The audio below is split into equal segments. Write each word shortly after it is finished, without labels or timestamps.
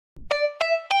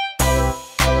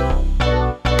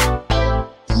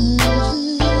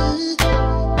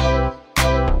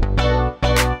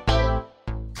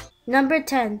Number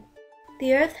 10.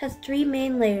 The Earth has three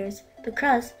main layers: the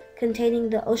crust, containing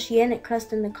the oceanic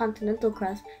crust and the continental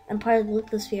crust and part of the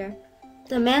lithosphere.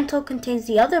 The mantle contains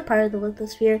the other part of the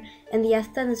lithosphere and the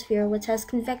asthenosphere, which has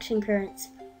convection currents.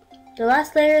 The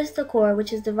last layer is the core,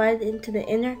 which is divided into the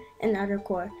inner and outer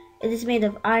core. It is made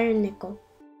of iron nickel.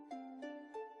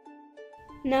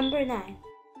 Number 9.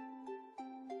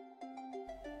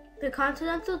 The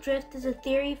continental drift is a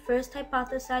theory first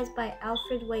hypothesized by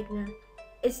Alfred Wegener.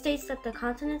 It states that the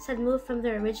continents had moved from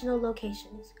their original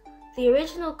locations. The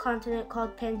original continent,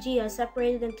 called Pangaea,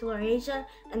 separated into Laurasia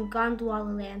and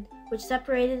Gondwana land, which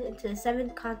separated into the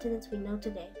 7 continents we know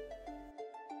today.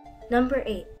 Number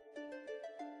 8.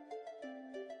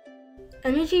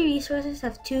 Energy resources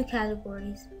have 2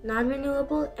 categories: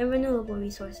 non-renewable and renewable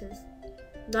resources.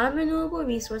 Non-renewable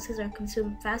resources are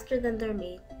consumed faster than they're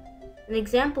made. An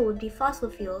example would be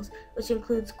fossil fuels, which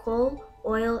includes coal,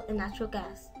 oil, and natural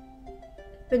gas.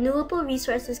 Renewable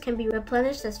resources can be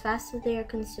replenished as fast as they are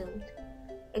consumed.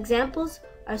 Examples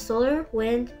are solar,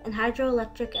 wind, and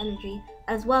hydroelectric energy,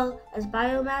 as well as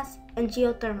biomass and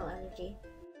geothermal energy.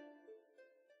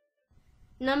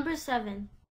 Number 7.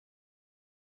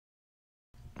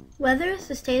 Weather is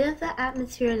the state of the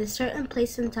atmosphere at a certain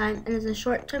place and time and is a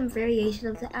short-term variation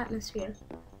of the atmosphere.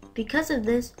 Because of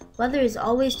this, weather is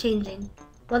always changing.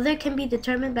 Weather can be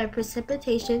determined by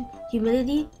precipitation,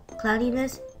 humidity,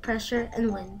 cloudiness, pressure,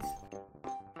 and winds.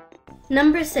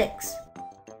 Number 6.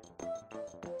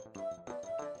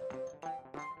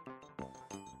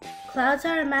 Clouds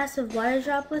are a mass of water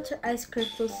droplets or ice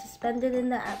crystals suspended in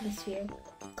the atmosphere.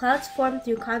 Clouds form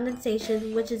through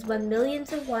condensation, which is when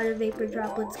millions of water vapor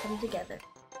droplets come together.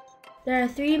 There are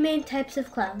 3 main types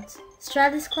of clouds: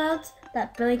 stratus clouds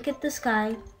that blanket the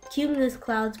sky, cumulus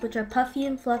clouds, which are puffy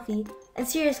and fluffy, and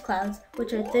cirrus clouds,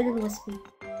 which are thin and wispy.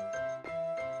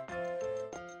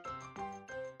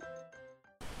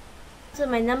 So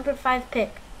my number 5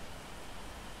 pick.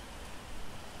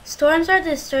 Storms are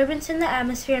the disturbance in the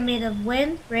atmosphere made of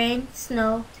wind, rain,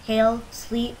 snow, hail,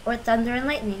 sleet, or thunder and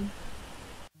lightning.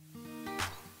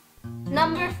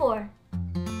 Number 4.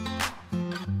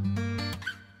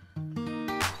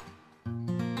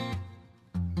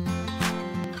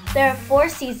 There are 4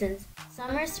 seasons: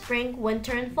 summer, spring,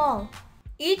 winter, and fall.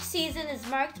 Each season is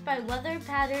marked by weather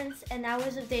patterns and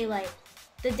hours of daylight.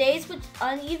 The days with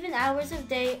uneven hours of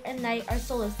day and night are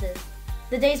solstices.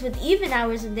 The days with even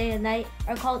hours of day and night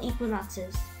are called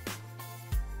equinoxes.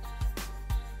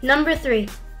 Number 3.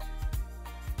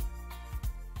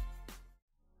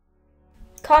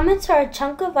 Comets are a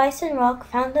chunk of ice and rock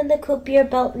found in the Kuiper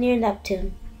belt near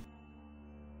Neptune.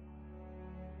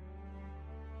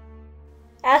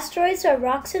 Asteroids are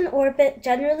rocks in orbit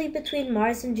generally between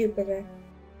Mars and Jupiter.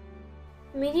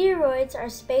 Meteoroids are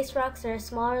space rocks that are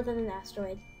smaller than an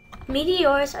asteroid.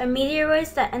 Meteors are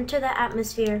meteoroids that enter the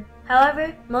atmosphere.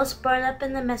 However, most burn up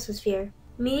in the mesosphere.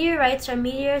 Meteorites are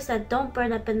meteors that don't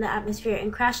burn up in the atmosphere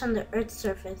and crash on the Earth's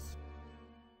surface.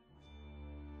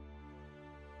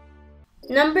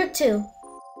 Number 2.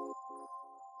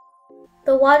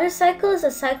 The water cycle is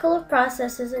a cycle of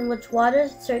processes in which water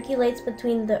circulates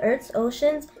between the Earth's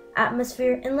oceans,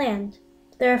 atmosphere, and land.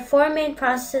 There are 4 main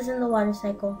processes in the water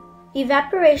cycle.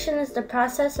 Evaporation is the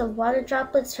process of water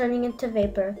droplets turning into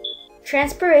vapor.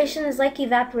 Transpiration is like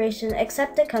evaporation,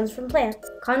 except it comes from plants.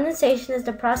 Condensation is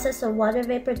the process of water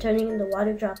vapor turning into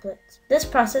water droplets. This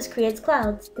process creates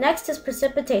clouds. Next is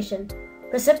precipitation.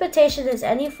 Precipitation is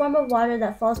any form of water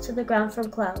that falls to the ground from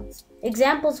clouds.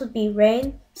 Examples would be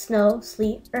rain, snow,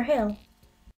 sleet, or hail.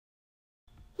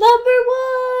 Number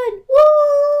 1!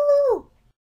 Woo!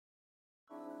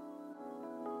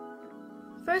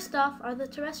 First off are the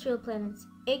terrestrial planets,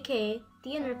 aka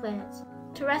the inner planets.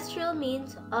 Terrestrial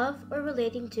means of or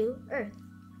relating to Earth.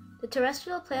 The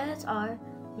terrestrial planets are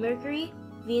Mercury,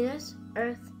 Venus,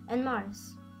 Earth, and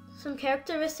Mars. Some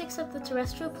characteristics of the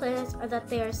terrestrial planets are that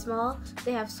they are small,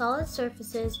 they have solid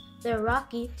surfaces, they are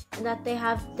rocky, and that they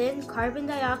have thin carbon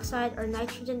dioxide or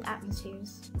nitrogen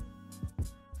atmospheres.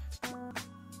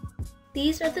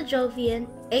 These are the Jovian,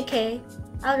 aka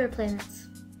outer planets.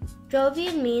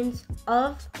 Jovian means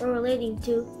of or relating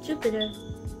to Jupiter.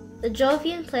 The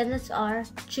Jovian planets are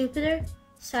Jupiter,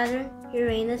 Saturn,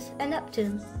 Uranus, and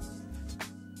Neptune.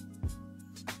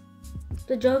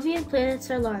 The Jovian planets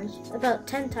are large, about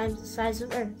 10 times the size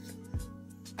of Earth.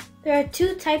 There are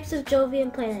 2 types of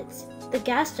Jovian planets: the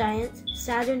gas giants,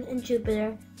 Saturn and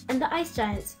Jupiter, and the ice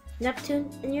giants, Neptune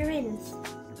and Uranus.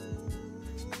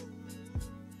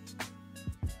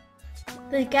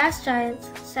 The gas giants,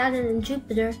 Saturn and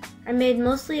Jupiter, are made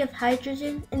mostly of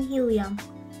hydrogen and helium.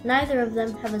 Neither of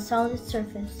them have a solid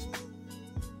surface.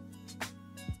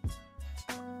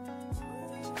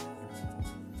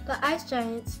 The ice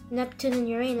giants, Neptune and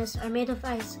Uranus, are made of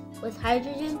ice, with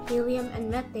hydrogen, helium, and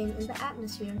methane in the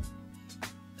atmosphere.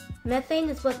 Methane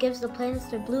is what gives the planets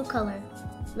their blue color.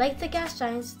 Like the gas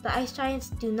giants, the ice giants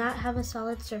do not have a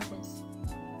solid surface.